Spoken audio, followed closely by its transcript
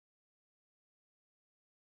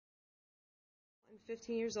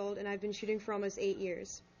15 years old, and I've been shooting for almost 8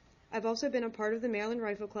 years. I've also been a part of the Maryland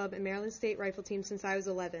Rifle Club and Maryland State Rifle Team since I was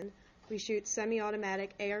 11. We shoot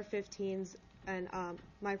semi-automatic AR-15s, and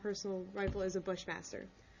my personal rifle is a Bushmaster.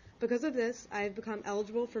 Because of this, I have become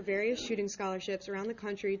eligible for various shooting scholarships around the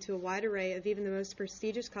country to a wide array of even the most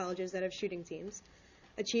prestigious colleges that have shooting teams.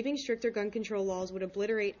 Achieving stricter gun control laws would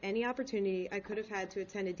obliterate any opportunity I could have had to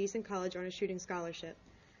attend a decent college on a shooting scholarship.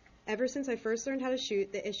 Ever since I first learned how to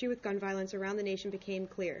shoot, the issue with gun violence around the nation became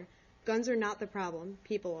clear. Guns are not the problem,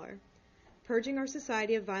 people are. Purging our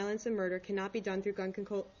society of violence and murder cannot be done through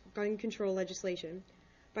gun control legislation.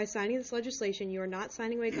 By signing this legislation, you are not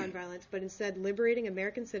signing away gun violence, but instead liberating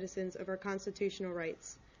American citizens of our constitutional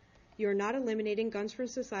rights. You are not eliminating guns from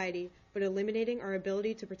society, but eliminating our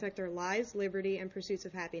ability to protect our lives, liberty, and pursuits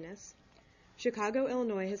of happiness. Chicago,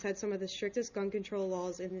 Illinois has had some of the strictest gun control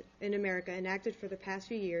laws in America enacted for the past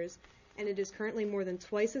few years, and it is currently more than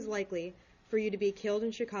twice as likely for you to be killed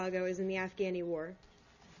in Chicago as in the Afghani War.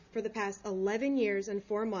 For the past 11 years and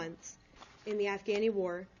 4 months in the Afghani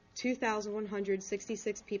War,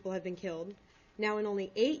 2,166 people have been killed. Now in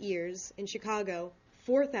only 8 years in Chicago,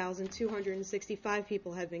 4,265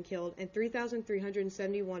 people have been killed, and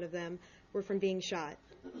 3,371 of them were from being shot.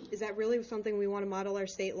 Is that really something we want to model our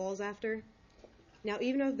state laws after? Now,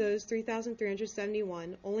 even of those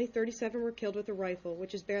 3,371, only 37 were killed with a rifle,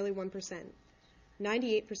 which is barely 1%.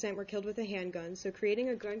 98% were killed with a handgun, so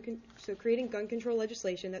creating gun control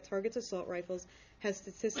legislation that targets assault rifles has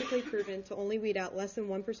statistically proven to only weed out less than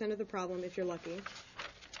 1% of the problem if you're lucky.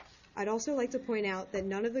 I'd also like to point out that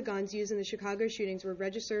none of the guns used in the Chicago shootings were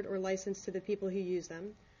registered or licensed to the people who use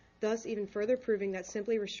them, thus even further proving that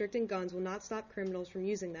simply restricting guns will not stop criminals from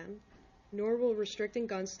using them, nor will restricting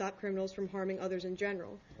guns stop criminals from harming others in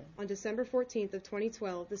general. On December 14th of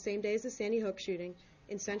 2012, the same day as the Sandy Hook shooting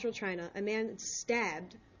in central China, a man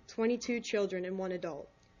stabbed 22 children and 1 adult.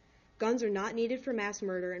 Guns are not needed for mass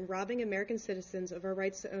murder, and robbing American citizens of our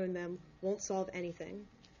rights to own them won't solve anything.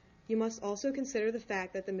 You must also consider the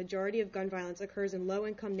fact that the majority of gun violence occurs in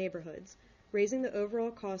low-income neighborhoods. Raising the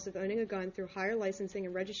overall cost of owning a gun through higher licensing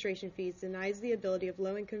and registration fees denies the ability of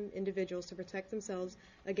low-income individuals to protect themselves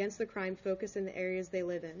against the crime focused in the areas they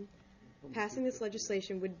live in. Passing this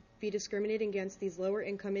legislation would be discriminating against these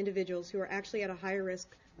lower-income individuals who are actually at a higher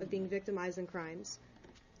risk of being victimized in crimes.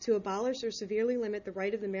 To abolish or severely limit the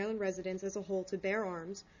right of the Maryland residents as a whole to bear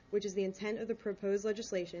arms, which is the intent of the proposed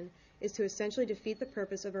legislation, is to essentially defeat the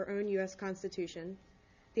purpose of our own U.S. Constitution.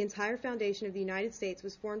 The entire foundation of the United States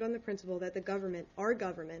was formed on the principle that the government, our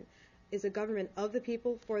government, is a government of the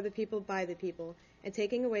people, for the people, by the people, and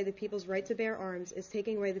taking away the people's right to bear arms is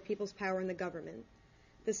taking away the people's power in the government.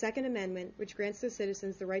 The Second Amendment, which grants to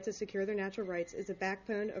citizens the right to secure their natural rights, is the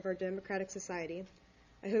backbone of our democratic society.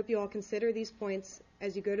 I hope you all consider these points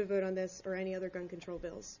as you go to vote on this or any other gun control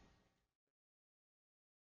bills.